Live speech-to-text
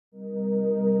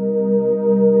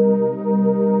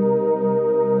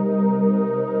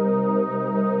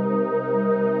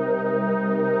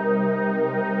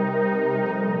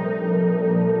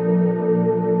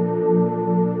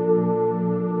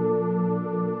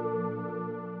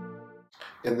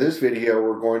In this video,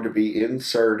 we're going to be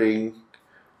inserting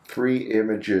 3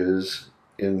 images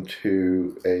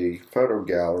into a photo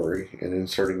gallery and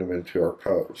inserting them into our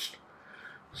post.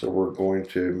 So we're going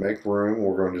to make room.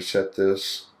 We're going to set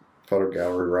this photo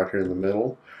gallery right here in the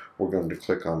middle. We're going to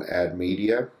click on Add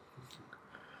Media,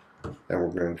 and we're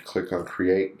going to click on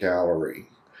Create Gallery.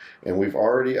 And we've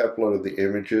already uploaded the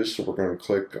images, so we're going to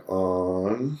click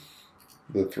on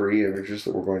the 3 images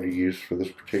that we're going to use for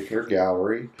this particular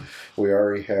gallery. We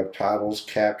already have titles,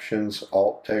 captions,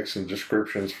 alt text, and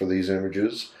descriptions for these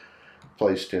images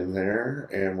placed in there,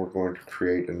 and we're going to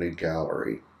create a new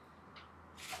gallery.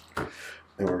 And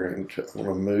we're going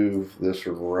to move this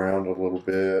around a little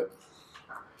bit.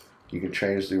 You can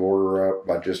change the order up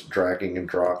by just dragging and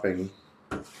dropping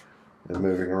and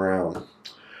moving around.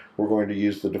 We're going to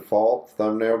use the default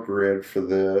thumbnail grid for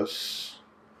this,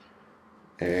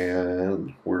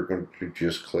 and we're going to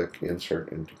just click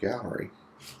Insert into Gallery.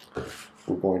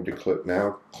 We're going to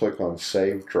click on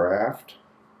Save Draft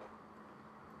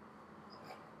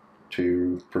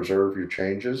to preserve your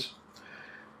changes,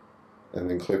 and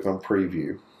then click on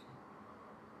Preview.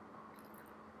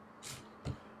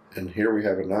 And here we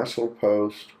have a nice little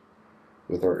post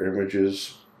with our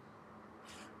images.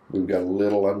 We've got a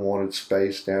little unwanted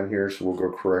space down here, so we'll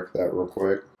go correct that real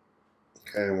quick.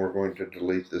 Okay, and we're going to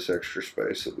delete this extra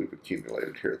space that we've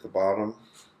accumulated here at the bottom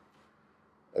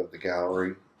of the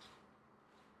gallery.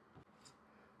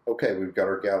 Okay, we've got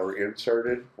our gallery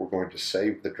inserted. We're going to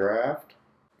save the draft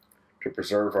to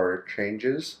preserve our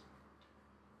changes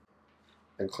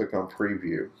and click on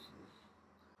Preview.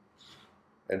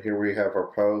 And here we have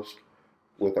our post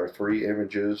with our 3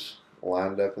 images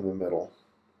lined up in the middle.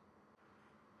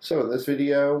 So in this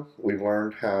video, we've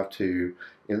learned how to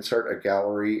insert a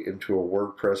gallery into a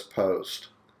WordPress post.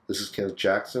 This is Kenneth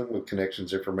Jackson with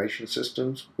Connections Information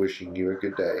Systems, wishing you a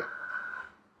good day.